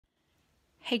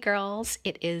Hey girls,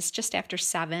 it is just after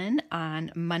 7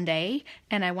 on Monday,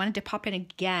 and I wanted to pop in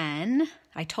again.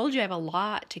 I told you I have a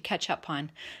lot to catch up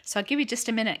on, so I'll give you just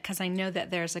a minute because I know that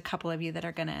there's a couple of you that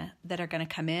are gonna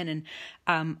come in, and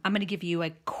I'm gonna give you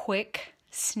a quick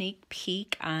sneak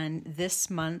peek on this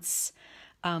month's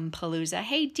Palooza.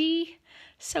 Hey Dee,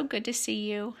 so good to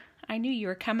see you. I knew you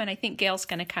were coming. I think Gail's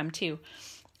gonna come too.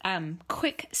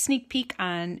 Quick sneak peek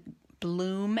on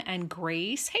Bloom and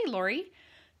Grace. Hey Lori.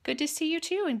 Good to see you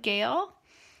too, and Gail.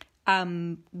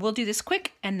 We'll do this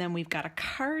quick, and then we've got a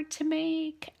card to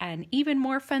make and even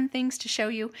more fun things to show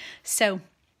you. So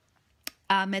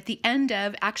at the end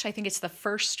of, actually I think it's the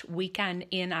first weekend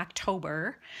in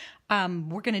October,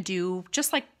 we're going to do,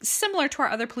 just like similar to our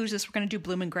other Paloozas, we're going to do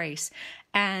Bloom and Grace.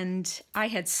 And I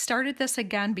had started this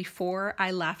again before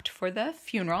I left for the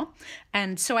funeral.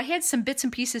 And so I had some bits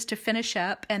and pieces to finish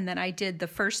up. And then I did the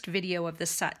first video of the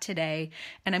set today.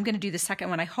 And I'm going to do the second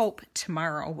one, I hope,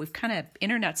 tomorrow. We've kind of,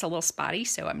 internet's a little spotty,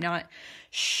 so I'm not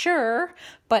sure,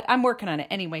 but I'm working on it.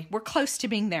 Anyway, we're close to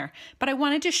being there. But I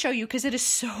wanted to show you because it is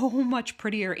so much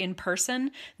prettier in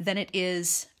person than it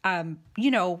is,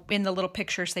 you know, in the little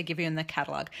pictures they give you in the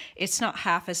catalog. It's not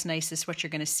half as nice as what you're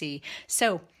going to see.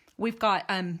 So we've got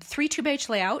 3 2-page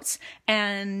layouts,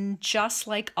 and just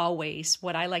like always,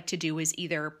 what I like to do is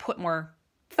either put more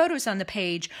photos on the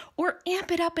page or amp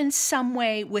it up in some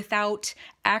way without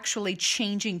actually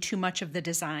changing too much of the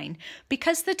design,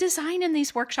 because the design in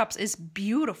these workshops is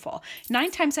beautiful. 9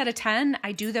 times out of 10,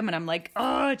 I do them and I'm like,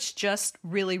 oh, it's just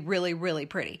really, really, really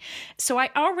pretty. So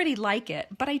I already like it,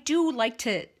 but I do like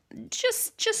to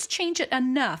just change it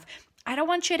enough. I don't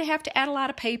want you to have to add a lot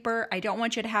of paper. I don't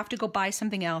want you to have to go buy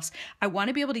something else. I want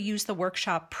to be able to use the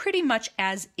workshop pretty much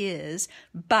as is,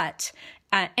 but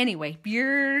anyway,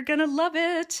 you're going to love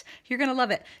it. You're going to love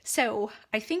it. So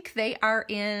I think they are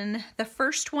in, the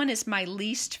first one is my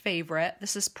least favorite.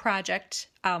 This is project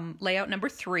layout number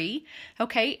 3.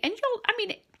 Okay. And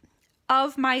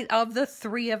of the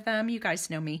 3 of them, you guys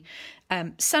know me.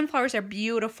 Sunflowers are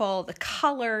beautiful, the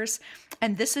colors,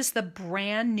 and this is the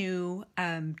brand new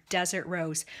Desert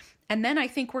Rose. And then I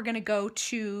think we're going to go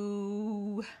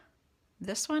to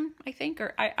this one, I think,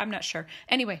 or I'm not sure.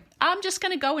 Anyway, I'm just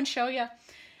going to go and show you.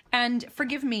 And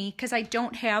forgive me, because I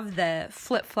don't have the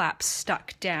flip-flops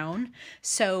stuck down.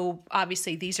 So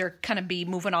obviously these are kind of be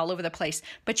moving all over the place.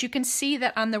 But you can see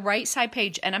that on the right side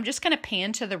page, and I'm just going to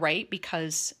pan to the right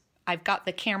because I've got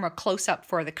the camera close up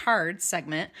for the card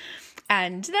segment.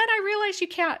 And then I realized you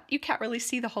can't really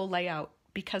see the whole layout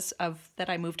because of that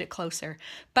I moved it closer.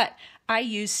 But I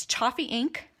used toffee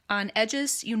ink on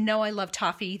edges. You know I love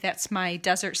toffee. That's my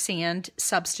desert sand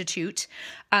substitute.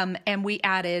 And we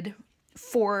added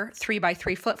 4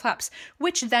 3x3 flip-flops,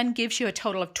 which then gives you a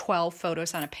total of 12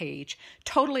 photos on a page.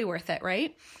 Totally worth it,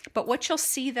 right? But what you'll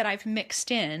see that I've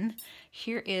mixed in,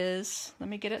 here is, let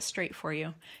me get it straight for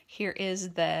you. Here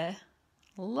is the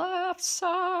left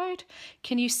side.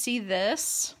 Can you see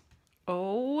this?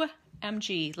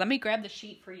 OMG. Let me grab the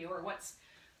sheet for you, or what's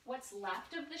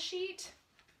left of the sheet.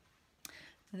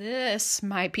 This,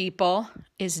 my people,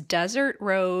 is Desert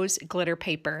Rose glitter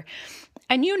paper.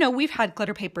 And you know, we've had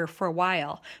glitter paper for a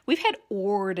while. We've had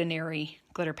ordinary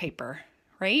glitter paper,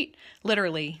 right?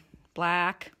 Literally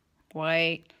black,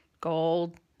 white,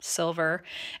 gold, silver.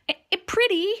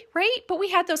 Pretty, right? But we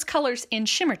had those colors in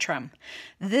Shimmer Trum.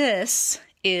 This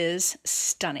is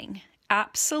stunning.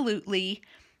 Absolutely.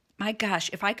 My gosh,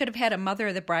 if I could have had a Mother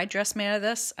of the Bride dress made out of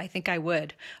this, I think I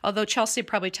would. Although Chelsea would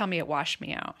probably tell me it washed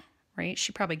me out. Right?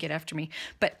 She'd probably get after me,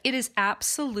 but it is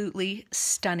absolutely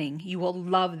stunning. You will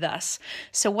love this.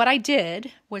 So what I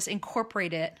did was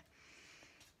incorporate it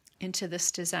into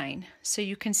this design. So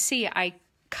you can see I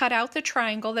cut out the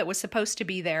triangle that was supposed to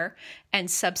be there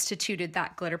and substituted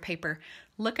that glitter paper.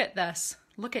 Look at this.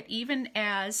 Look at, even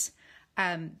as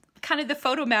kind of the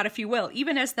photo mat, if you will,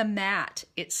 even as the mat,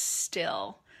 it's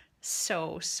still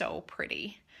so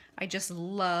pretty. I just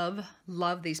love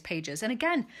these pages. And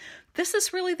again, this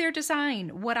is really their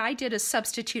design. What I did is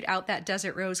substitute out that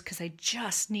Desert Rose because I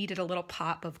just needed a little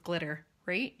pop of glitter,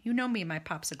 right? You know me, my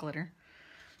pops of glitter.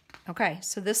 Okay,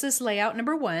 so this is layout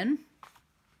number 1.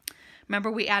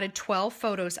 Remember, we added 12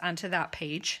 photos onto that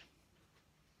page.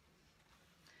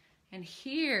 And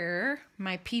here,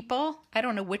 my people, I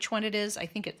don't know which one it is.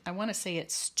 I want to say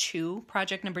it's 2,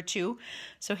 project number 2.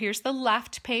 So here's the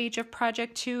left page of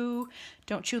project 2.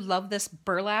 Don't you love this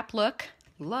burlap look?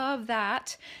 Love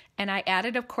that. And I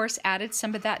of course, added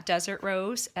some of that Desert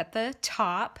Rose at the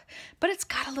top, but it's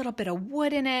got a little bit of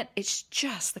wood in it. It's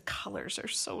just, the colors are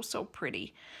so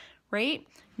pretty, right?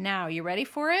 Now, you ready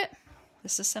for it?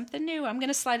 This is something new. I'm going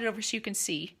to slide it over so you can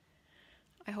see.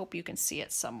 I hope you can see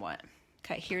it somewhat.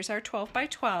 Okay, here's our 12 by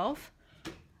 12,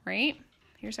 right?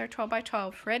 Here's our 12 by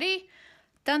 12. Ready?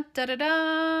 Dun da da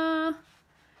da.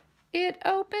 It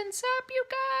opens up, you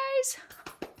guys.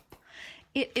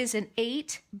 It is an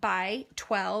 8 by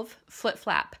 12 flip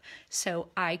flap. So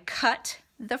I cut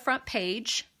the front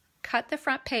page,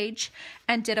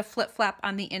 and did a flip flap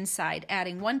on the inside,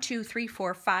 adding 1, 2, 3,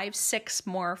 4, 5, 6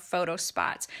 more photo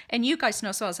spots. And you guys know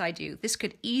as well as I do, this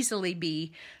could easily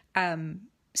be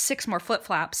 6 more flip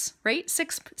flaps, right?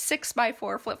 6 by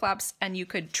 4 flip flaps, and you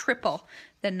could triple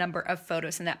the number of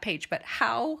photos in that page. But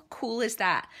how cool is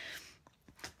that?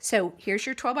 So here's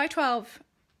your 12 by 12.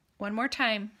 One more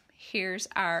time. Here's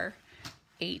our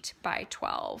 8 by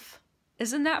 12.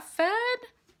 Isn't that fun?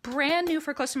 Brand new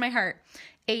for Close to My Heart.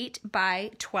 8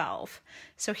 by 12.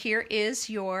 So here is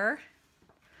your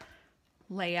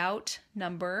layout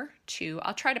number 2.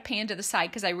 I'll try to pan to the side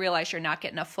because I realize you're not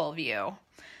getting a full view.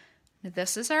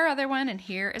 This is our other one, and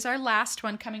here is our last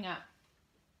one coming up.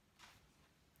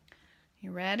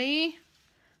 You ready?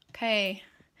 Okay,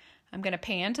 I'm going to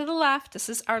pan to the left. This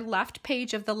is our left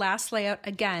page of the last layout.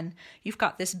 Again, you've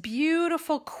got this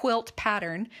beautiful quilt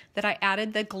pattern that I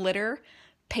added the glitter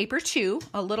paper to,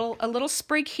 a little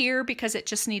sprig here because it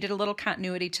just needed a little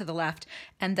continuity to the left.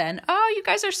 And then, oh, you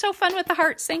guys are so fun with the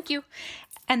hearts. Thank you.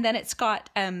 And then it's got,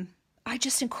 I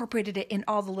just incorporated it in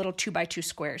all the little 2 by 2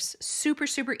 squares. Super,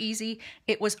 super easy.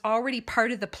 It was already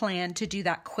part of the plan to do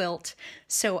that quilt.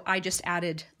 So I just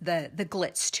added the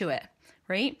glitz to it,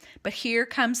 right? But here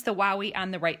comes the wowie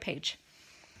on the right page.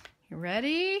 You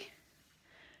ready?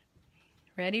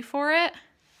 Ready for it?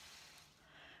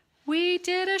 We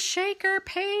did a shaker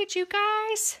page, you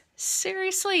guys.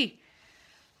 Seriously,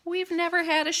 we've never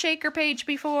had a shaker page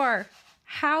before.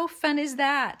 How fun is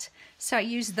that? So I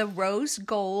used the rose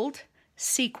gold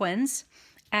sequins,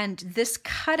 and this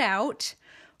cutout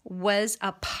was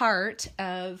a part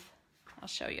of, I'll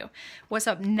show you, was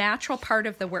a natural part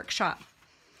of the workshop.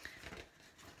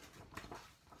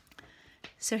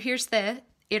 So here's it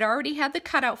already had the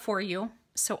cutout for you.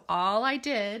 So all I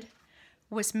did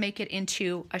was make it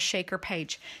into a shaker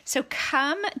page. So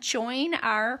come join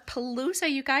our Palooza,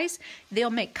 you guys. They'll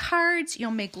make cards,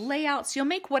 you'll make layouts, you'll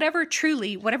make whatever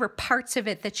parts of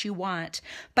it that you want.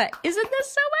 But isn't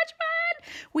this so much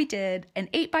fun? We did an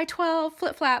 8 by 12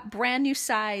 flip flap, brand new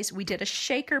size. We did a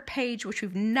shaker page, which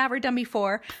we've never done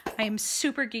before. I am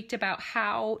super geeked about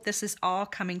how this is all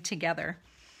coming together.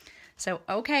 So,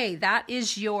 okay, that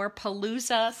is your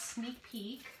Palooza sneak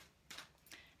peek.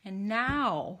 And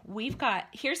now we've got,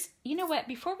 you know what,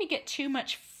 before we get too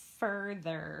much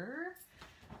further,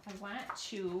 I want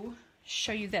to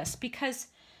show you this, because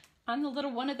on the little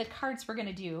one of the cards we're going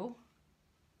to do,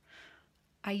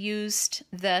 I used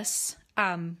this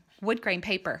wood grain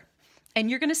paper. And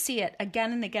you're going to see it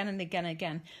again and again and again and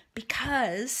again,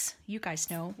 because you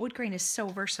guys know wood grain is so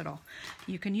versatile.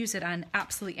 You can use it on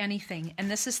absolutely anything. And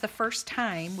this is the first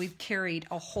time we've carried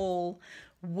a whole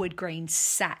wood grain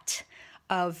set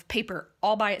of paper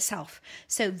all by itself.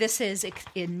 So this is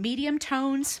in medium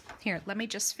tones. Here, let me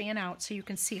just fan out so you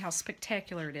can see how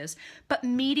spectacular it is. But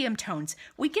medium tones.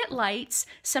 We get lights.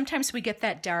 Sometimes we get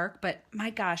that dark, but my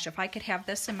gosh, if I could have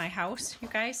this in my house, you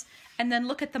guys. And then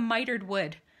look at the mitered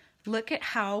wood. Look at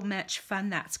how much fun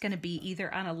that's going to be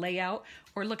either on a layout,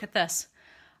 or look at this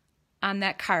on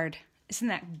that card. Isn't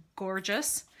that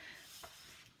gorgeous?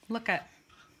 Look at,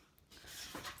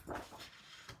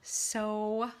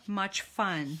 so much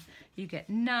fun. You get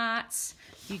knots,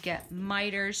 you get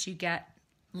miters, you get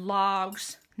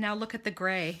logs. Now look at the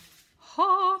gray.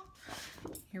 Oh,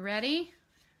 you ready?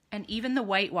 And even the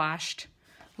whitewashed.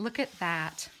 Look at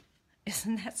that.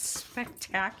 Isn't that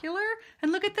spectacular?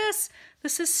 And look at this.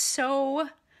 This is so,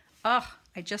 oh,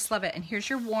 I just love it. And here's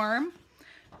your warm,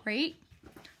 right?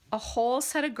 A whole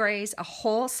set of grays, a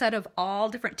whole set of all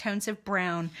different tones of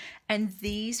brown. And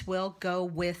these will go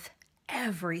with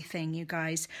everything, you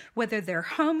guys. Whether they're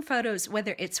home photos,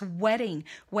 whether it's wedding,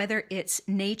 whether it's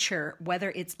nature, whether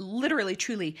it's literally,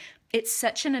 truly, it's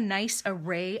such a nice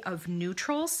array of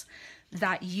neutrals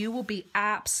that you will be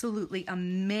absolutely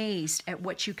amazed at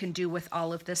what you can do with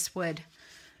all of this wood.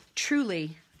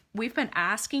 Truly, we've been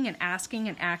asking and asking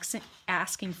and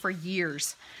asking for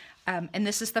years. And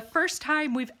this is the first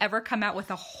time we've ever come out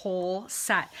with a whole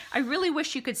set. I really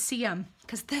wish you could see them,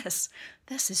 because this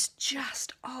is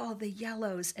just all the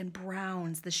yellows and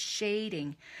browns. The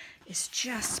shading is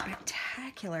just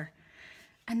spectacular.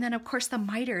 And then, of course, the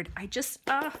mitered.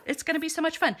 It's going to be so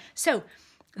much fun. So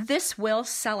this will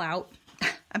sell out.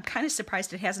 I'm kind of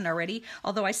surprised it hasn't already,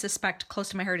 although I suspect Close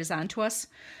to My Heart is on to us.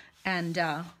 And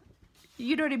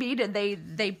you know what I mean? And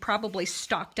they probably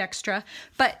stocked extra.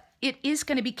 But it is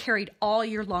going to be carried all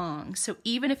year long. So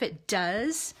even if it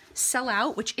does sell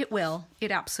out, which it will,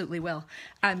 it absolutely will,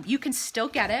 you can still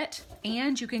get it,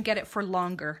 and you can get it for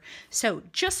longer. So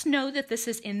just know that this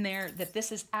is in there, that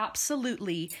this is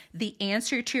absolutely the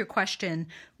answer to your question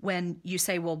when you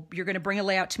say, well, you're going to bring a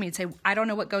layout to me and say, I don't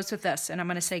know what goes with this. And I'm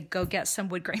going to say, go get some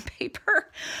wood grain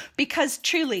paper, because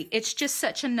truly it's just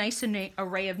such a nice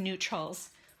array of neutrals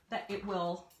that it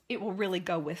will really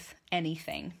go with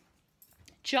anything.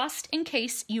 Just in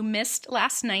case you missed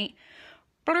last night,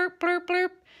 blurp, blurp, blurp,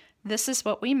 this is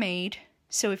what we made.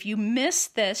 So if you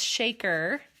missed this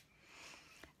shaker,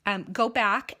 go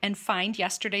back and find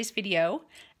yesterday's video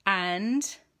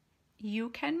and you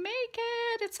can make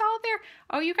it. It's all there.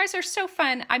 Oh, you guys are so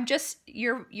fun.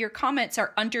 Your comments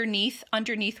are underneath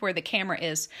where the camera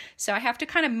is. So I have to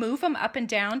kind of move them up and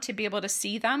down to be able to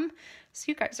see them. So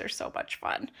you guys are so much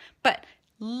fun. But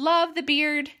love the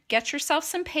beard. Get yourself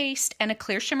some paste and a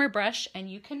clear shimmer brush and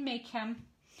you can make him.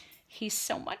 He's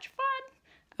so much fun.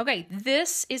 Okay,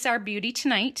 this is our beauty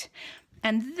tonight.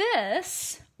 And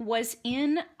this was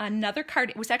in another card.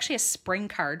 It was actually a spring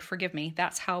card. Forgive me.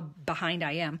 That's how behind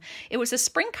I am. It was a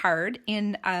spring card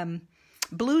in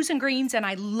blues and greens. And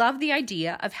I love the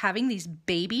idea of having these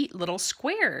baby little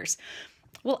squares.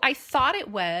 Well, I thought it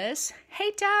was,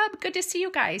 hey, Deb, good to see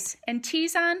you guys. And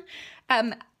T's on.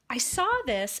 I saw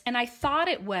this and I thought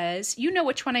it was, you know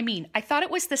which one I mean. I thought it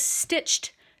was the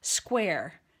stitched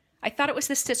square.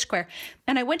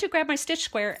 And I went to grab my stitch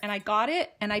square and I got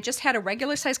it and I just had a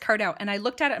regular size card out and I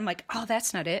looked at it and I'm like, oh,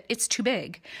 that's not it. It's too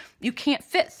big. You can't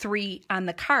fit 3 on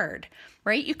the card,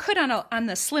 right? You could on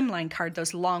the slimline card,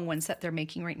 those long ones that they're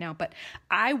making right now, but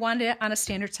I wanted it on a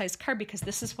standard size card because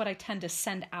this is what I tend to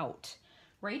send out,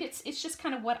 right? It's just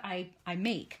kind of what I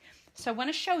make. So I want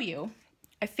to show you.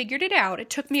 I figured it out. It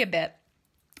took me a bit,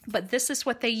 but this is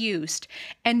what they used.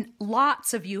 And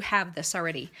lots of you have this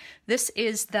already. This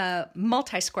is the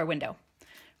multi-square window,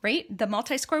 right? The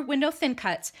multi-square window thin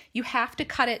cuts. You have to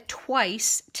cut it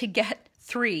twice to get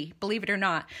 3, believe it or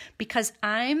not, because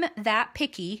I'm that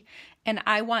picky and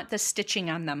I want the stitching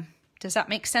on them. Does that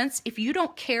make sense? If you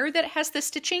don't care that it has the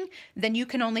stitching, then you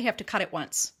can only have to cut it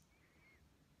once.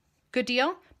 Good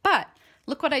deal? But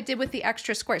look what I did with the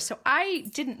extra squares. So I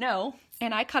didn't know,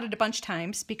 and I cut it a bunch of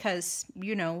times because,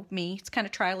 you know me, it's kind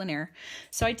of trial and error.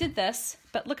 So I did this,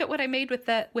 but look at what I made with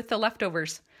the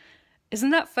leftovers. Isn't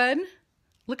that fun?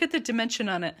 Look at the dimension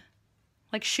on it.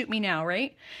 Like, shoot me now,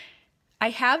 right?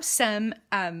 I have some,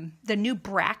 the new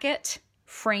bracket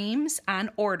frames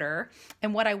on order.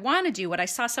 And what I want to do, what I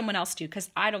saw someone else do, because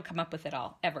I don't come up with it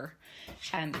all, ever.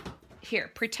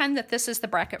 Here, pretend that this is the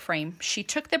bracket frame. She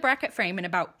took the bracket frame and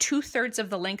about 2/3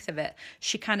 of the length of it,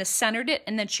 she kind of centered it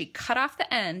and then she cut off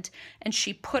the end and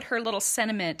she put her little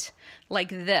sentiment like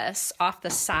this off the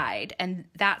side. And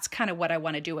that's kind of what I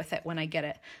want to do with it when I get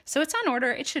it. So it's on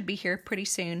order. It should be here pretty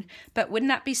soon. But wouldn't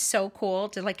that be so cool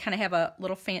to like kind of have a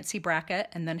little fancy bracket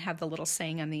and then have the little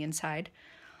saying on the inside?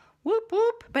 Whoop,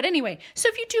 whoop. But anyway, so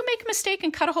if you do make a mistake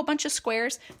and cut a whole bunch of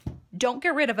squares, don't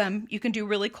get rid of them. You can do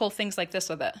really cool things like this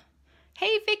with it.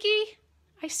 Hey, Vicky,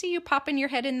 I see you popping your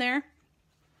head in there.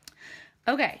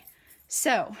 Okay,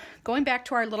 so going back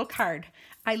to our little card,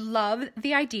 I love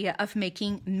the idea of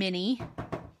making mini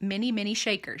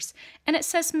shakers. And it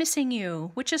says missing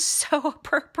you, which is so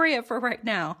appropriate for right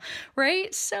now,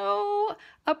 right? So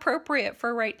appropriate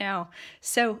for right now.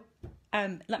 So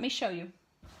let me show you.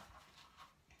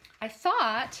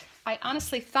 I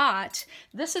honestly thought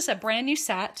this is a brand new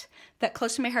set that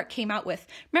Close to My Heart came out with.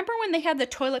 Remember when they had the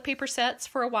toilet paper sets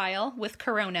for a while with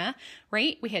Corona,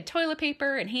 right? We had toilet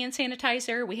paper and hand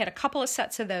sanitizer. We had a couple of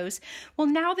sets of those. Well,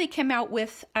 now they came out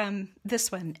with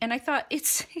this one. And I thought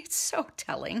it's so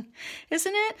telling,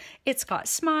 isn't it? It's got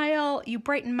smile, you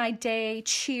brighten my day,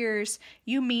 cheers,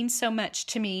 you mean so much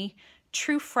to me.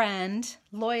 True friend,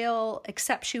 loyal,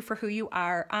 accepts you for who you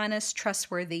are, honest,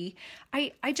 trustworthy.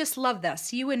 I just love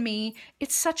this. You and me,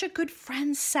 it's such a good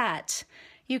friend set,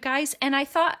 you guys. And I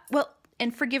thought, well,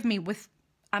 and forgive me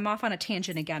I'm off on a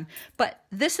tangent again, but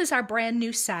this is our brand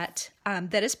new set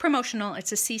that is promotional.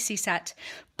 It's a CC set,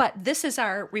 but this is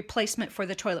our replacement for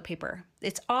the toilet paper.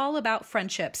 It's all about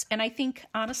friendships. And I think,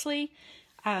 honestly,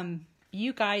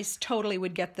 you guys totally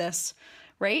would get this.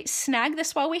 Right? Snag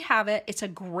this while we have it. It's a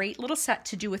great little set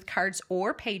to do with cards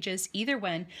or pages, either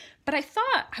one. But I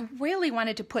thought I really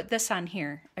wanted to put this on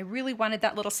here. I really wanted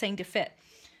that little saying to fit.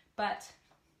 But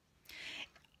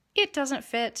it doesn't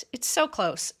fit. It's so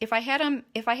close. If I had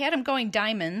them going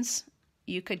diamonds,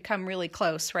 you could come really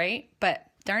close, right? But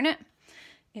darn it,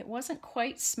 it wasn't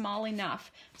quite small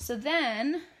enough. So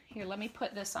then, here, let me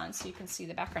put this on so you can see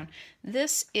the background.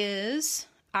 This is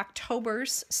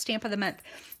October's stamp of the month.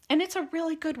 And it's a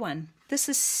really good one.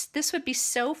 This would be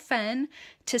so fun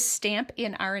to stamp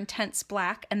in our intense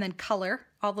black and then color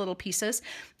all the little pieces.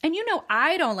 And you know,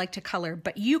 I don't like to color,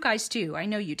 but you guys do. I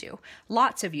know you do.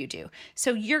 Lots of you do.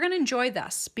 So you're going to enjoy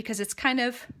this because it's kind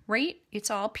of, right? It's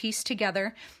all pieced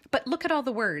together. But look at all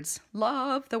the words.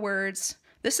 Love the words.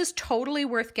 This is totally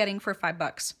worth getting for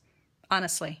 $5.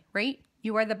 Honestly, right?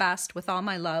 You are the best with all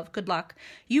my love. Good luck.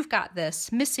 You've got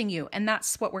this. Missing you. And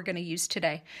that's what we're going to use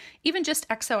today. Even just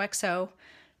XOXO.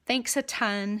 Thanks a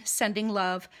ton. Sending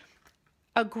love.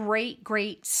 A great,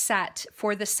 great set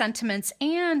for the sentiments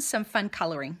and some fun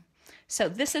coloring. So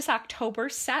this is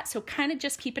October's set. So kind of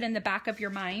just keep it in the back of your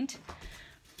mind.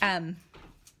 You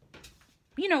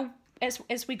know,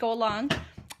 as we go along,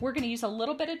 we're going to use a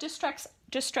little bit of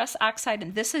distress oxide.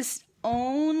 And this is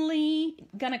only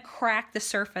going to crack the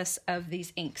surface of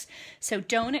these inks. So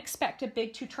don't expect a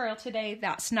big tutorial today.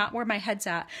 That's not where my head's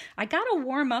at. I got to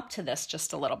warm up to this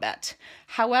just a little bit.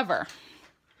 However,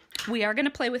 we are going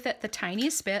to play with it the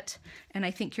tiniest bit, and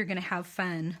I think you're going to have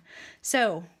fun.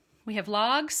 So we have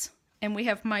logs and we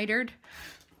have mitered.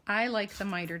 I like the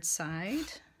mitered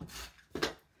side.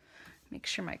 Make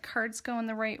sure my card's going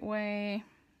the right way.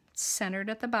 It's centered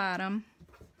at the bottom,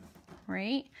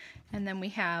 right? And then we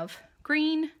have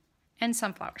green and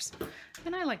sunflowers.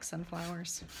 And I like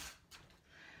sunflowers.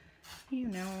 You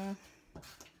know.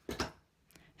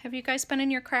 Have you guys been in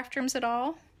your craft rooms at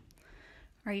all?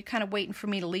 Are you kind of waiting for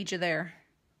me to lead you there?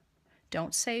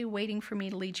 Don't say waiting for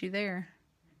me to lead you there.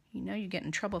 You know you get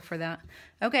in trouble for that.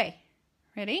 Okay,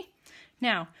 ready?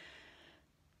 Now,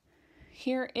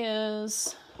 here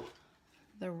is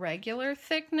the regular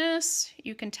thickness.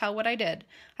 You can tell what I did.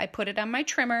 I put it on my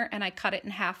trimmer and I cut it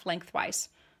in half lengthwise.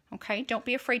 Okay, don't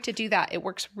be afraid to do that. It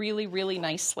works really, really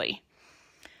nicely.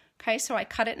 Okay, so I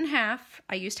cut it in half.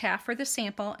 I used half for the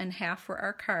sample and half for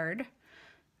our card.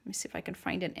 Let me see if I can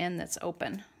find an end that's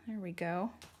open. There we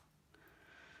go.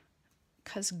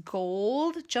 Because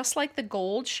gold, just like the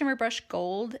gold, shimmer brush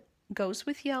gold goes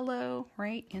with yellow,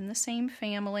 right? In the same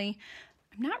family.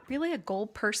 I'm not really a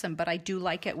gold person, but I do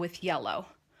like it with yellow.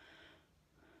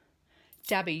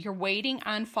 Debbie, you're waiting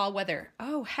on fall weather.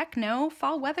 Oh, heck no.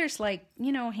 Fall weather's like,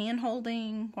 you know,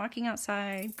 hand-holding, walking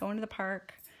outside, going to the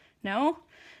park. No?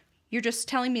 You're just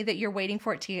telling me that you're waiting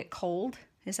for it to get cold?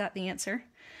 Is that the answer?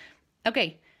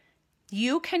 Okay.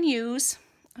 You can use,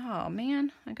 oh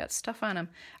man, I got stuff on them,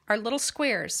 our little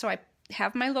squares. So I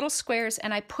have my little squares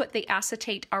and I put the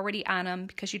acetate already on them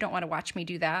because you don't want to watch me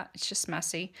do that. It's just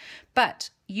messy. But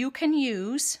you can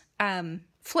use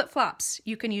flip-flops.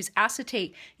 You can use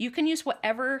acetate. You can use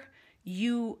whatever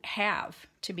you have,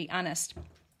 to be honest.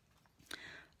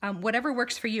 Whatever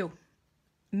works for you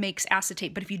makes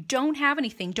acetate. But if you don't have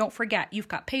anything, don't forget, you've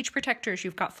got page protectors,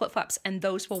 you've got flip-flops, and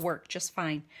those will work just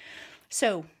fine.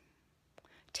 So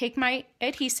take my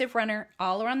adhesive runner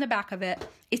all around the back of it.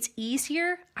 It's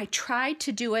easier. I tried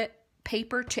to do it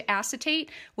paper to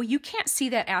acetate. Well, you can't see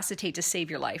that acetate to save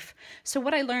your life. So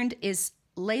what I learned is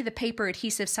lay the paper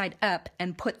adhesive side up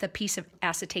and put the piece of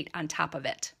acetate on top of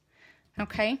it.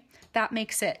 Okay? That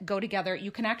makes it go together.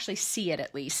 You can actually see it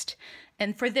at least.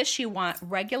 And for this, you want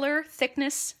regular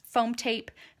thickness foam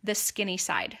tape, the skinny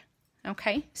side.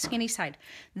 Okay? Skinny side.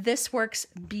 This works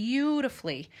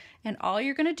beautifully. And all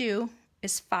you're going to do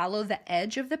is follow the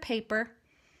edge of the paper.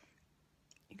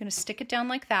 You're going to stick it down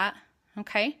like that,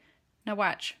 okay? Now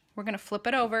watch. We're going to flip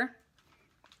it over,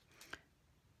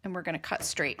 and we're going to cut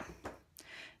straight.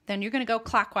 Then you're going to go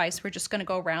clockwise. We're just going to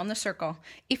go around the circle.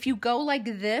 If you go like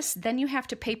this, then you have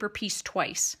to paper piece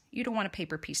twice. You don't want to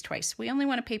paper piece twice. We only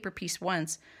want to paper piece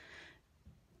once,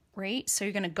 right? So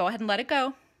you're going to go ahead and let it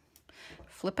go.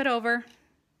 Flip it over,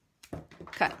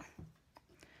 cut.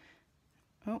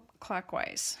 Oh,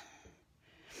 clockwise.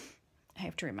 I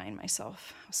have to remind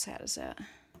myself. How sad is that?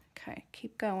 Okay,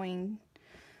 keep going.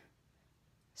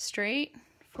 Straight,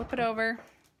 flip it over.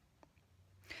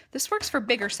 This works for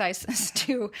bigger sizes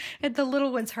too. And the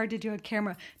little one's hard to do on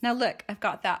camera. Now look, I've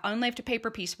got that. I only have to paper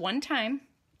piece one time.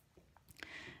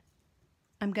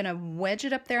 I'm gonna wedge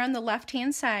it up there on the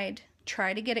left-hand side.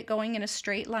 Try to get it going in a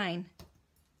straight line.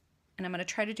 And I'm gonna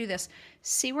try to do this.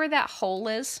 See where that hole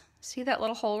is? See that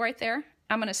little hole right there?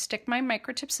 I'm gonna stick my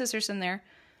microtip scissors in there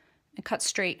and cut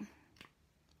straight.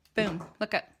 Boom,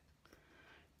 look at.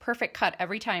 Perfect cut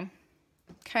every time.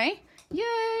 Okay,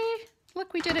 yay!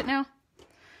 Look, we did it now.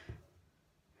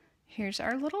 Here's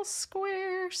our little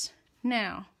squares.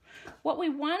 Now, what we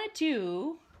want to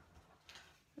do,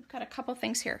 we've got a couple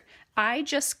things here. I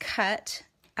just cut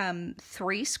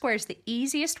 3 squares. The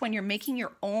easiest when you're making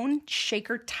your own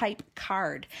shaker type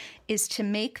card is to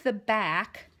make the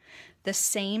back the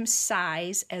same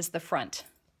size as the front.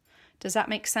 Does that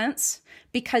make sense?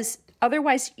 Because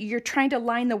otherwise you're trying to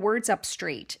line the words up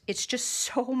straight. It's just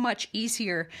so much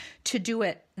easier to do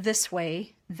it this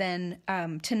way than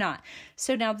to not.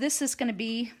 So now this is going to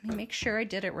be, let me make sure I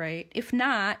did it right. If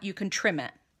not, you can trim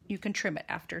it. You can trim it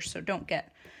after, so don't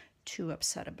get too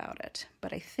upset about it.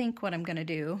 But I think what I'm going to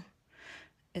do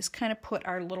is kind of put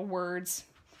our little words.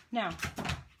 Now,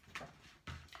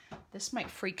 this might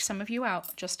freak some of you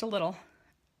out just a little.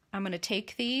 I'm going to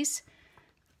take these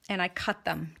and I cut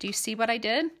them. Do you see what I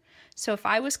did? So if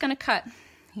I was going to cut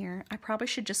here, I probably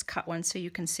should just cut one so you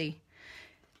can see.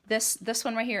 This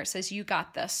one right here, it says, "You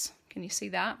got this." Can you see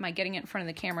that? Am I getting it in front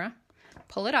of the camera?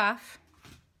 Pull it off.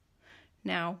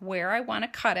 Now, where I want to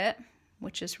cut it,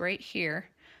 which is right here,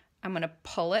 I'm going to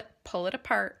pull it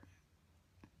apart,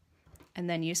 and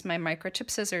then use my microtip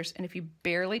scissors. And if you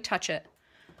barely touch it,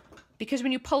 because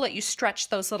when you pull it, you stretch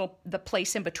the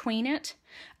place in between it.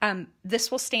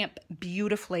 This will stamp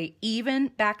beautifully, even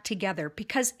back together,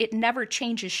 because it never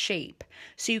changes shape.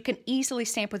 So you can easily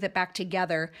stamp with it back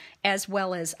together as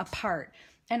well as apart.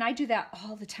 And I do that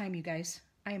all the time, you guys.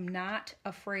 I am not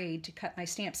afraid to cut my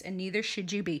stamps, and neither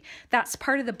should you be. That's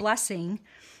part of the blessing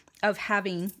of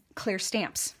having clear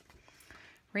stamps,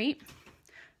 right?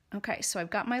 Okay, so I've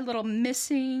got my little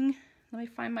missing, let me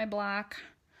find my block.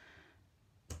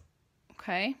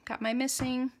 Okay, got my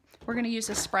missing. We're going to use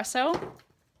espresso.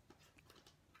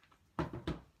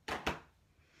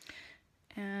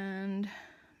 And let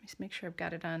me just make sure I've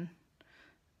got it on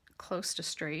close to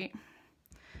straight.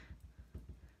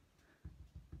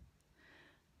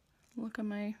 Look at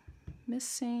my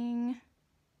missing.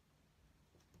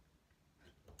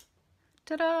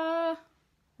 Ta-da!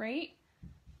 Right?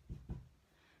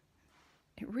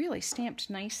 It really stamped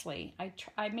nicely.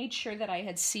 I made sure that I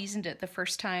had seasoned it the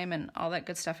first time and all that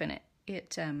good stuff in it.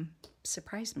 It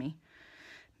surprised me.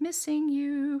 Missing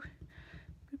you.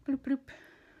 Bloop, bloop, bloop.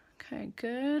 Okay,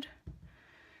 good.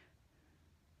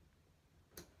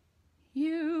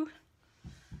 You.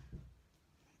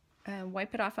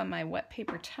 Wipe it off on my wet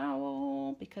paper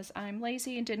towel because I'm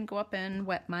lazy and didn't go up and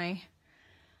wet my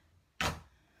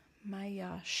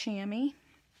chamois.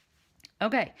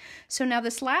 Okay, so now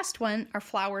this last one, our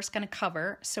flower is going to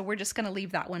cover, so we're just going to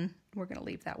leave that one. We're going to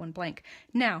leave that one blank.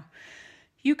 Now,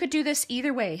 you could do this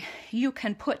either way. You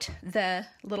can put the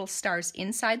little stars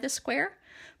inside the square,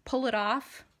 pull it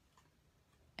off,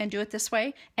 and do it this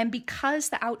way. And because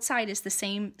the outside is the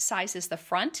same size as the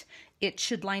front, it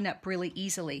should line up really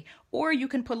easily. Or you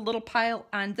can put a little pile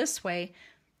on this way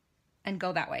and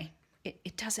go that way.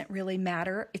 It doesn't really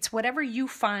matter. It's whatever you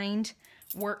find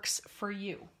works for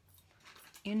you.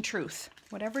 In truth,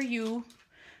 whatever you...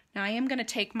 Now I am going to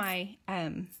take my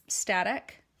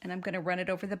static and I'm going to run it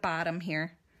over the bottom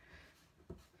here.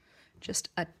 Just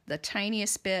the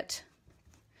tiniest bit.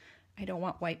 I don't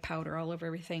want white powder all over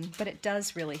everything, but it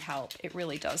does really help. It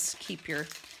really does keep your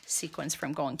sequins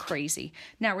from going crazy.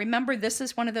 Now remember, this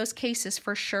is one of those cases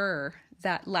for sure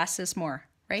that less is more,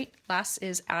 right? Less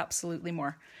is absolutely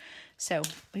more. So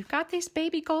we've got these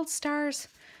baby gold stars,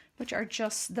 which are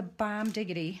just the bomb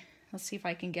diggity. Let's see if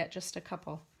I can get just a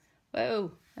couple.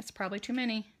 Whoa, that's probably too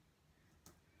many.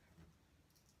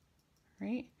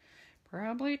 Right?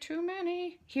 Probably too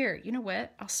many. Here, you know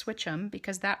what? I'll switch them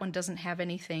because that one doesn't have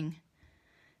anything.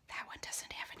 That one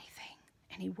doesn't have anything.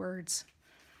 Any words,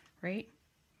 right?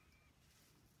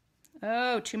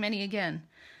 Oh, too many again.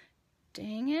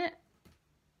 Dang it.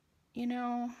 You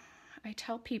know, I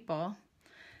tell people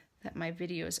that my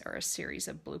videos are a series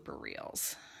of blooper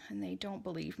reels. And they don't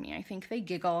believe me. I think they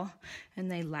giggle and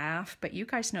they laugh, but you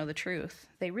guys know the truth.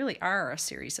 They really are a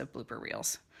series of blooper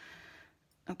reels.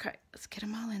 Okay, let's get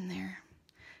them all in there.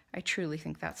 I truly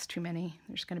think that's too many.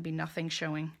 There's going to be nothing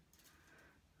showing.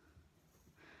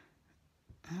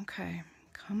 Okay,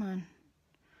 come on.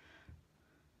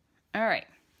 All right,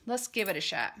 let's give it a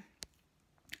shot.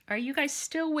 Are you guys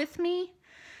still with me?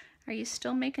 Are you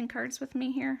still making cards with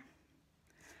me here?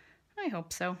 I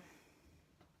hope so.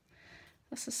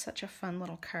 This is such a fun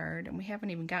little card, and we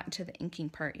haven't even gotten to the inking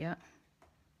part yet.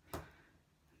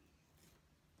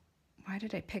 Why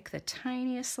did I pick the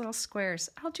tiniest little squares?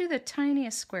 I'll do the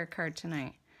tiniest square card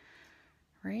tonight,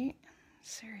 right?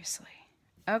 Seriously.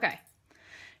 Okay.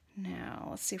 Now,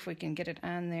 let's see if we can get it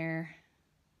on there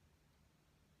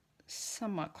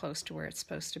somewhat close to where it's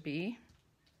supposed to be.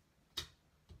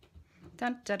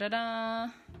 Dun, da, da, da.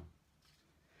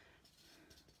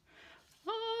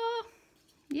 Oh,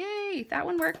 yay, that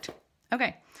one worked.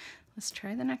 Okay, let's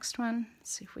try the next one.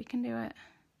 See if we can do it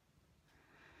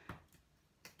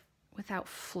without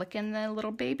flicking the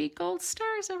little baby gold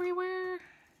stars everywhere.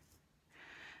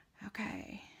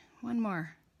 Okay, One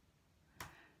more.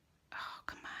 Oh,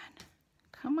 come on.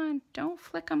 Come on, don't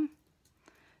flick them.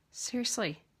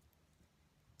 Seriously.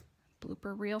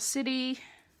 Blooper reel city.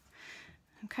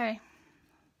 Okay.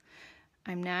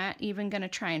 I'm not even going to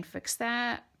try and fix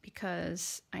that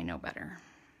because I know better.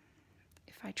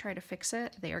 If I try to fix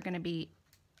it, they are going to be,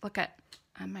 look at,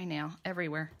 on my nail,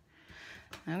 everywhere.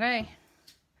 Okay.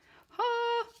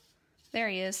 Oh, there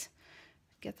he is.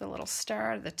 Get the little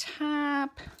star at the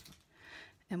top,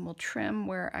 and we'll trim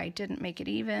where I didn't make it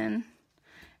even.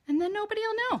 And then nobody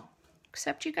will know,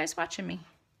 except you guys watching me.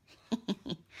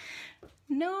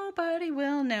 Nobody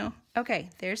will know. Okay,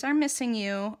 there's our missing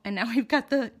you, and now we've got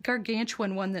the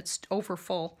gargantuan one that's over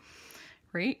full,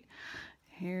 right?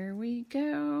 Here we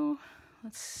go.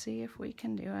 Let's see if we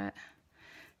can do it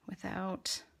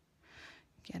without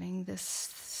getting this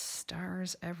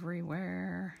stars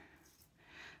everywhere.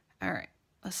 All right,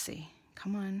 let's see.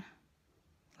 Come on,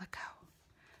 let go.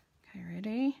 Okay,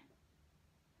 ready?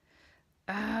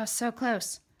 Oh, so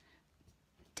close.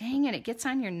 Dang it, it gets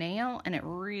on your nail and it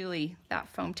really, that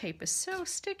foam tape is so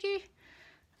sticky.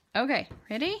 Okay,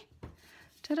 ready?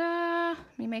 Ta-da!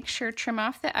 Let me make sure, trim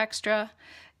off the extra.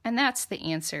 And that's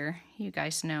the answer, you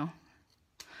guys know.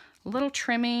 A little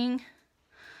trimming,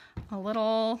 a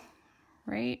little,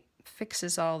 right?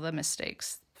 Fixes all the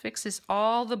mistakes. Fixes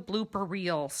all the blooper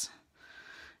reels.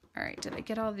 All right, did I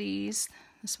get all these?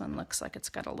 This one looks like it's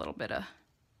got a little bit of,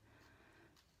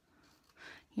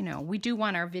 you know, we do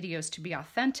want our videos to be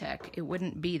authentic. It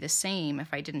wouldn't be the same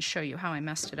if I didn't show you how I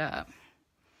messed it up.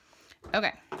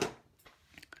 Okay,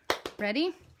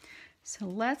 ready? So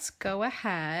let's go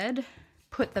ahead,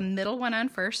 put the middle one on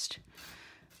first,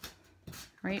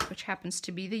 right, which happens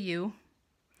to be the U.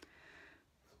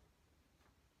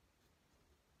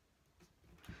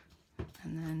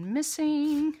 And then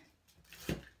missing.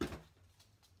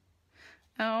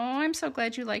 Oh, I'm so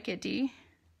glad you like it, Dee.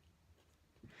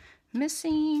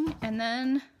 Missing, and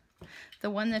then the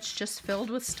one that's just filled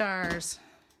with stars.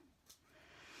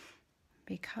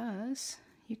 Because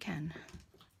you can.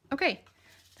 Okay,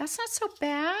 that's not so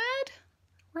bad,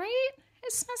 right?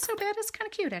 It's not so bad, it's kind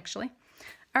of cute actually.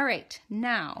 All right,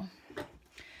 now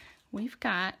we've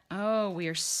got, oh, we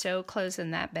are so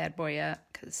closing that bad boy up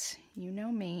because you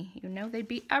know me, you know they'd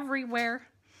be everywhere.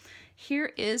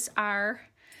 Here is our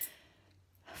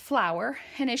flower,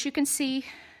 and as you can see,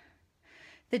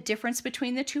 the difference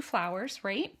between the two flowers,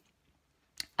 right?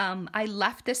 I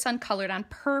left this uncolored on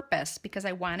purpose because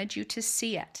I wanted you to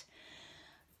see it.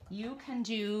 You can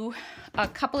do a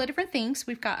couple of different things.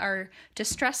 We've got our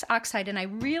Distress Oxide, and I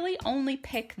really only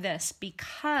pick this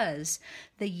because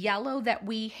the yellow that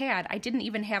we had, I didn't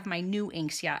even have my new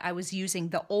inks yet. I was using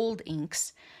the old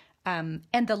inks. And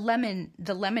the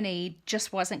lemonade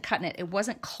just wasn't cutting it. It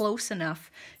wasn't close enough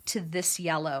to this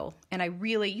yellow. And I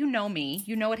really, you know me,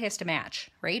 you know it has to match,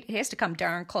 right? It has to come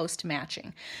darn close to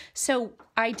matching. So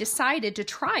I decided to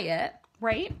try it,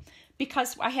 right?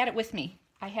 Because I had it with me.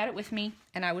 I had it with me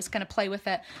and I was going to play with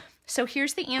it. So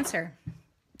here's the answer.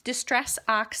 Distress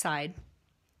Oxide.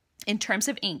 In terms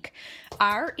of ink,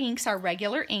 our inks are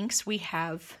regular inks. We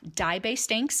have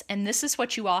dye-based inks, and this is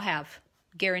what you all have.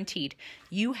 Guaranteed.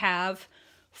 You have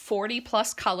 40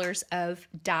 plus colors of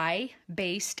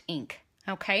dye-based ink,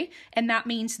 okay? And that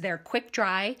means they're quick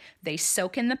dry, they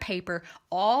soak in the paper.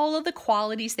 All of the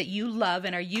qualities that you love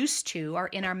and are used to are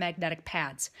in our magnetic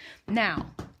pads.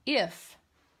 Now, if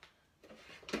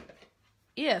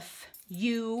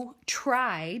you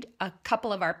tried a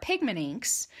couple of our pigment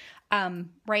inks,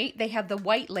 right? They have the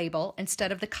white label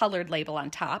instead of the colored label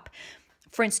on top.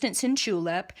 For instance, in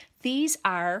Julep, these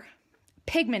are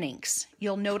pigment inks.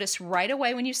 You'll notice right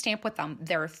away when you stamp with them,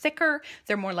 they're thicker,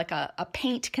 they're more like a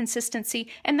paint consistency,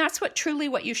 and that's truly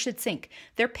what you should think.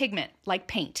 They're pigment, like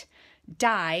paint.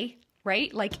 Dye,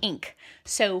 right, like ink.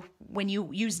 So when you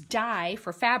use dye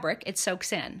for fabric, it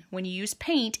soaks in. When you use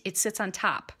paint, it sits on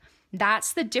top.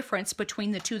 That's the difference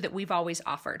between the two that we've always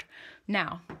offered.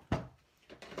 Now,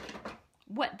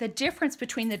 what the difference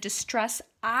between the Distress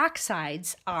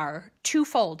Oxides are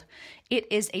twofold. It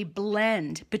is a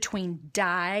blend between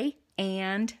dye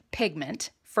and pigment,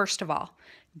 first of all.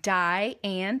 Dye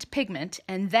and pigment,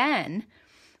 and then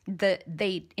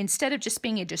instead of just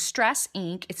being a distress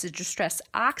ink, it's a Distress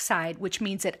Oxide, which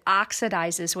means it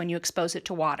oxidizes when you expose it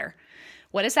to water.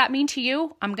 What does that mean to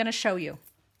you? I'm going to show you.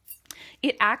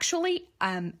 It actually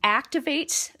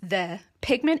activates the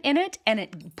pigment in it and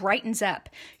it brightens up.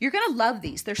 You're going to love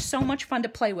these. They're so much fun to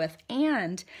play with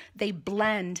and they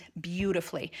blend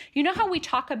beautifully. You know how we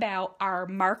talk about our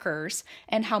markers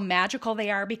and how magical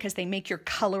they are because they make your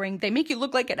coloring, they make you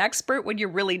look like an expert when you're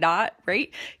really not,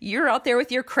 right? You're out there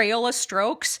with your Crayola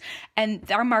strokes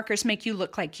and our markers make you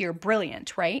look like you're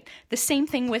brilliant, right? The same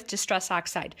thing with Distress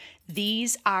Oxide.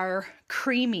 These are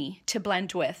creamy to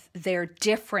blend with. They're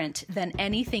different than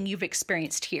anything you've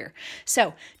experienced here.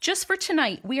 So just for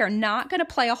tonight, we are not going to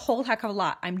play a whole heck of a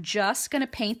lot. I'm just going to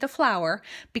paint the flower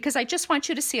because I just want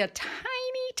you to see a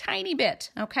tiny, tiny bit,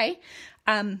 okay?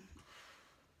 And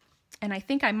I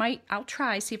think I'll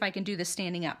try, see if I can do this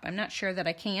standing up. I'm not sure that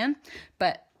I can,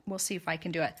 but we'll see if I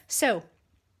can do it. So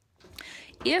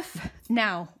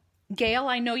now, Gail,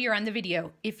 I know you're on the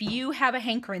video. If you have a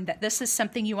hankering that this is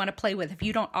something you want to play with, if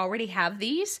you don't already have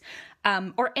these,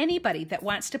 or anybody that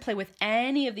wants to play with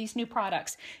any of these new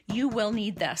products, you will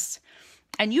need this.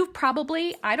 And you've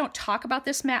probably, I don't talk about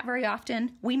this mat very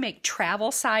often. We make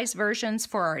travel size versions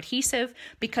for our adhesive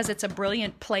because it's a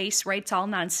brilliant place, right? It's all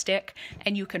nonstick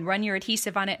and you can run your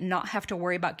adhesive on it and not have to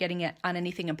worry about getting it on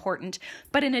anything important.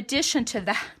 But in addition to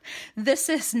that, this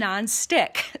is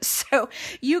nonstick. So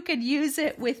you could use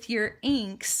it with your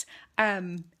inks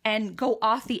and go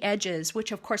off the edges,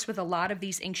 which of course with a lot of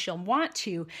these inks you'll want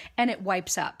to, and it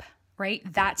wipes up. Right?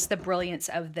 That's the brilliance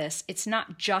of this. It's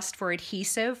not just for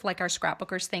adhesive like our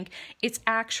scrapbookers think. It's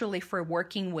actually for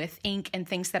working with ink and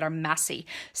things that are messy.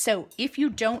 So if you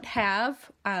don't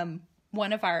have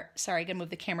one of our, sorry, I'm going to move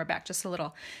the camera back just a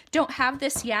little, don't have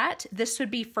this yet, this would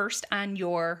be first on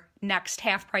your next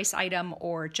half price item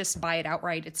or just buy it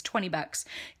outright. It's 20 bucks.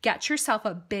 Get yourself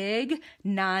a big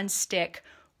non-stick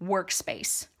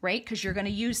workspace, right? Because you're going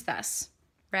to use this.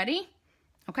 Ready?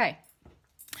 Okay.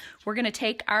 We're going to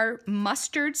take our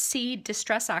mustard seed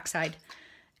Distress Oxide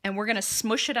and we're going to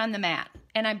smush it on the mat.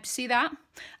 And see that?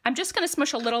 I'm just going to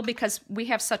smush a little because we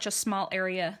have such a small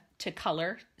area to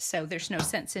color, so there's no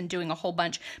sense in doing a whole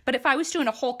bunch. But if I was doing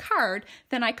a whole card,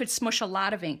 then I could smush a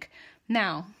lot of ink.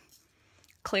 Now,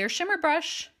 clear shimmer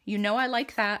brush, you know I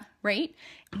like that, right?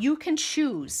 You can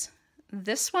choose.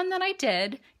 This one that I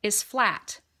did is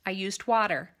flat. I used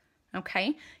water.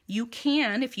 Okay, you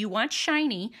can, if you want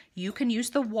shiny, you can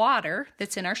use the water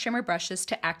that's in our shimmer brushes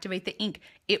to activate the ink.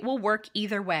 It will work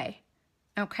either way.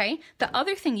 Okay, the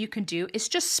other thing you can do is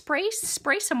just spray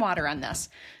some water on this.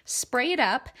 Spray it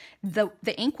up, the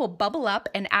ink will bubble up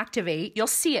and activate. You'll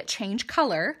see it change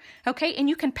color, okay, and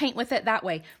you can paint with it that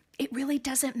way. It really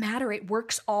doesn't matter. It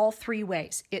works all three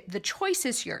ways. The choice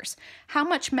is yours. How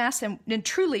much mess and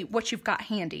truly what you've got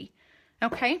handy.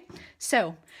 Okay,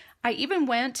 so I even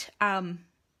went,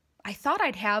 I thought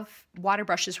I'd have water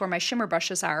brushes where my shimmer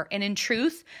brushes are. And in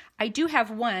truth, I do have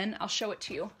one. I'll show it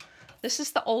to you. This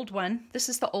is the old one. This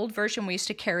is the old version we used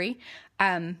to carry.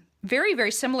 Very,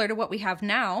 very similar to what we have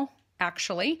now,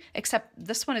 actually, except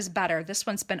this one is better. This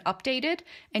one's been updated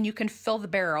and you can fill the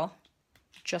barrel.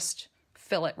 Just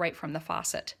fill it right from the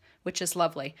faucet, which is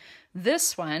lovely.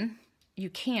 This one, you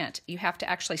can't. You have to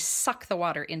actually suck the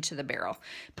water into the barrel.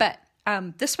 But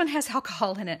this one has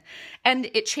alcohol in it and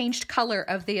it changed color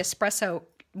of the espresso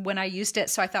when I used it.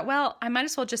 So I thought, well, I might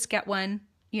as well just get one,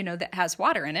 you know, that has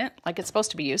water in it like it's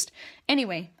supposed to be used.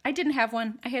 Anyway, I didn't have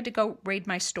one. I had to go raid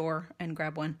my store and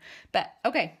grab one. But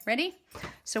okay, ready?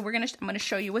 So I'm going to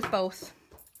show you with both.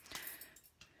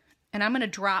 And I'm going to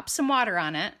drop some water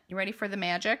on it. You ready for the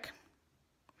magic?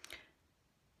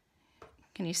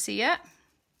 Can you see it?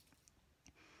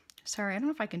 Sorry, I don't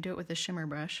know if I can do it with the shimmer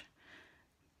brush.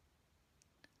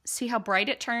 See how bright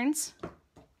it turns?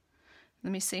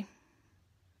 Let me see.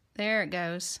 There it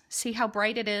goes. See how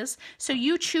bright it is? So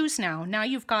you choose now. Now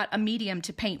you've got a medium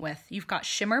to paint with. You've got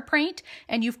shimmer paint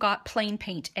and you've got plain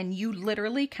paint. And you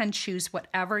literally can choose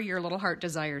whatever your little heart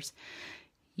desires.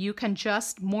 You can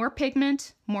just more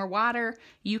pigment, more water.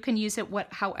 You can use it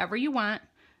however you want.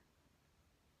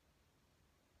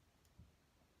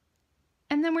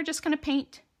 And then we're just going to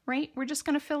paint, right? We're just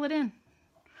going to fill it in.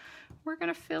 We're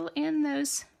going to fill in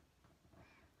those.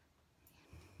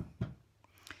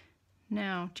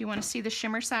 Now, do you want to see the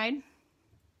shimmer side?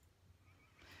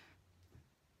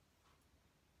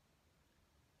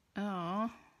 Oh,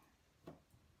 I'll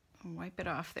wipe it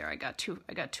off there. I got too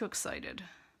excited.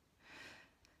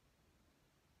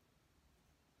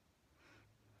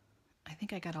 I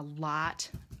think I got a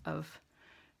lot of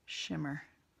shimmer.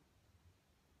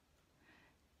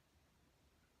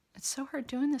 It's so hard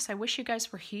doing this. I wish you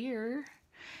guys were here.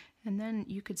 And then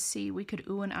you could see, we could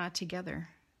ooh and ah together.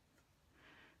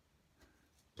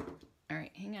 All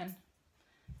right, hang on. Let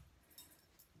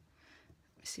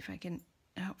me see if I can,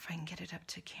 if I can get it up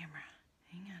to camera.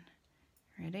 Hang on.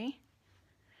 Ready?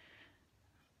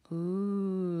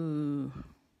 Ooh.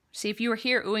 See, if you were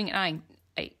here oohing and eyeing,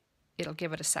 it'll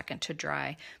give it a second to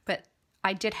dry. But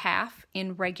I did half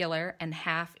in regular and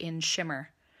half in shimmer,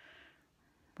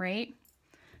 right?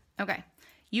 Okay.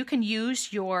 You can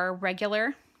use your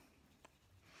regular.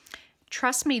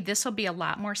 Trust me, this will be a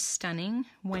lot more stunning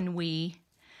when we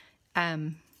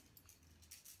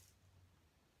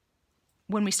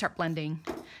start blending.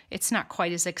 It's not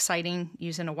quite as exciting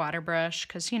using a water brush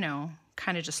because, you know,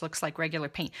 kind of just looks like regular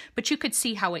paint. But you could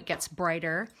see how it gets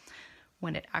brighter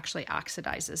when it actually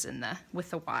oxidizes with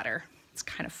the water. It's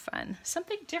kind of fun.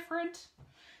 Something different.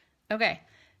 Okay,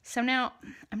 so now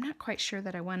I'm not quite sure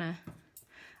that I want to.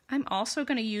 I'm also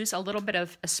going to use a little bit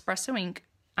of espresso ink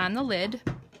on the lid.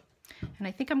 And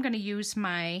I think I'm going to use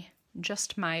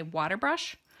just my water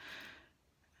brush.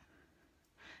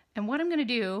 And what I'm going to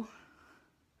do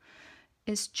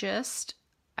is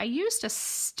I used a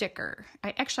sticker.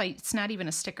 Actually, it's not even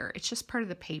a sticker. It's just part of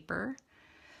the paper.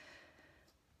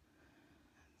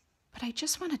 But I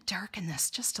just want to darken this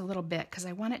just a little bit because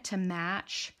I want it to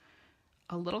match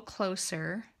a little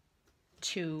closer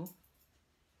to.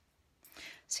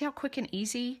 See how quick and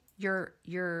easy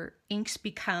your inks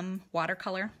become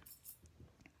watercolor?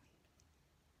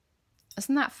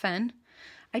 Isn't that fun?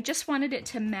 I just wanted it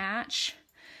to match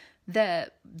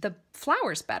the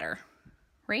flowers better,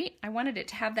 right? I wanted it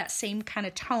to have that same kind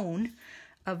of tone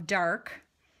of dark.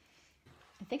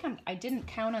 I think I didn't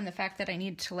count on the fact that I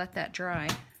needed to let that dry.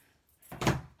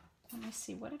 Let me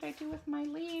see, what did I do with my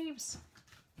leaves?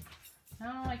 No,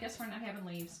 I guess we're not having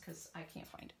leaves because I can't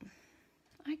find them.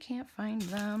 I can't find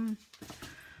them.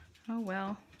 Oh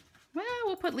well. Well,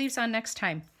 we'll put leaves on next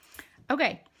time.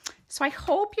 Okay, so I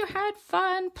hope you had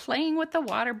fun playing with the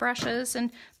water brushes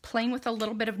and playing with a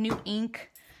little bit of new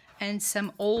ink and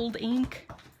some old ink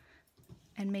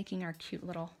and making our cute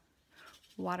little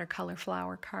watercolor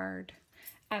flower card.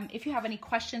 If you have any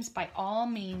questions, by all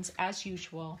means, as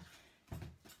usual,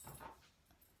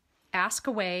 ask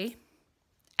away,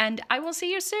 and I will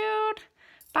see you soon.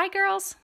 Bye, girls.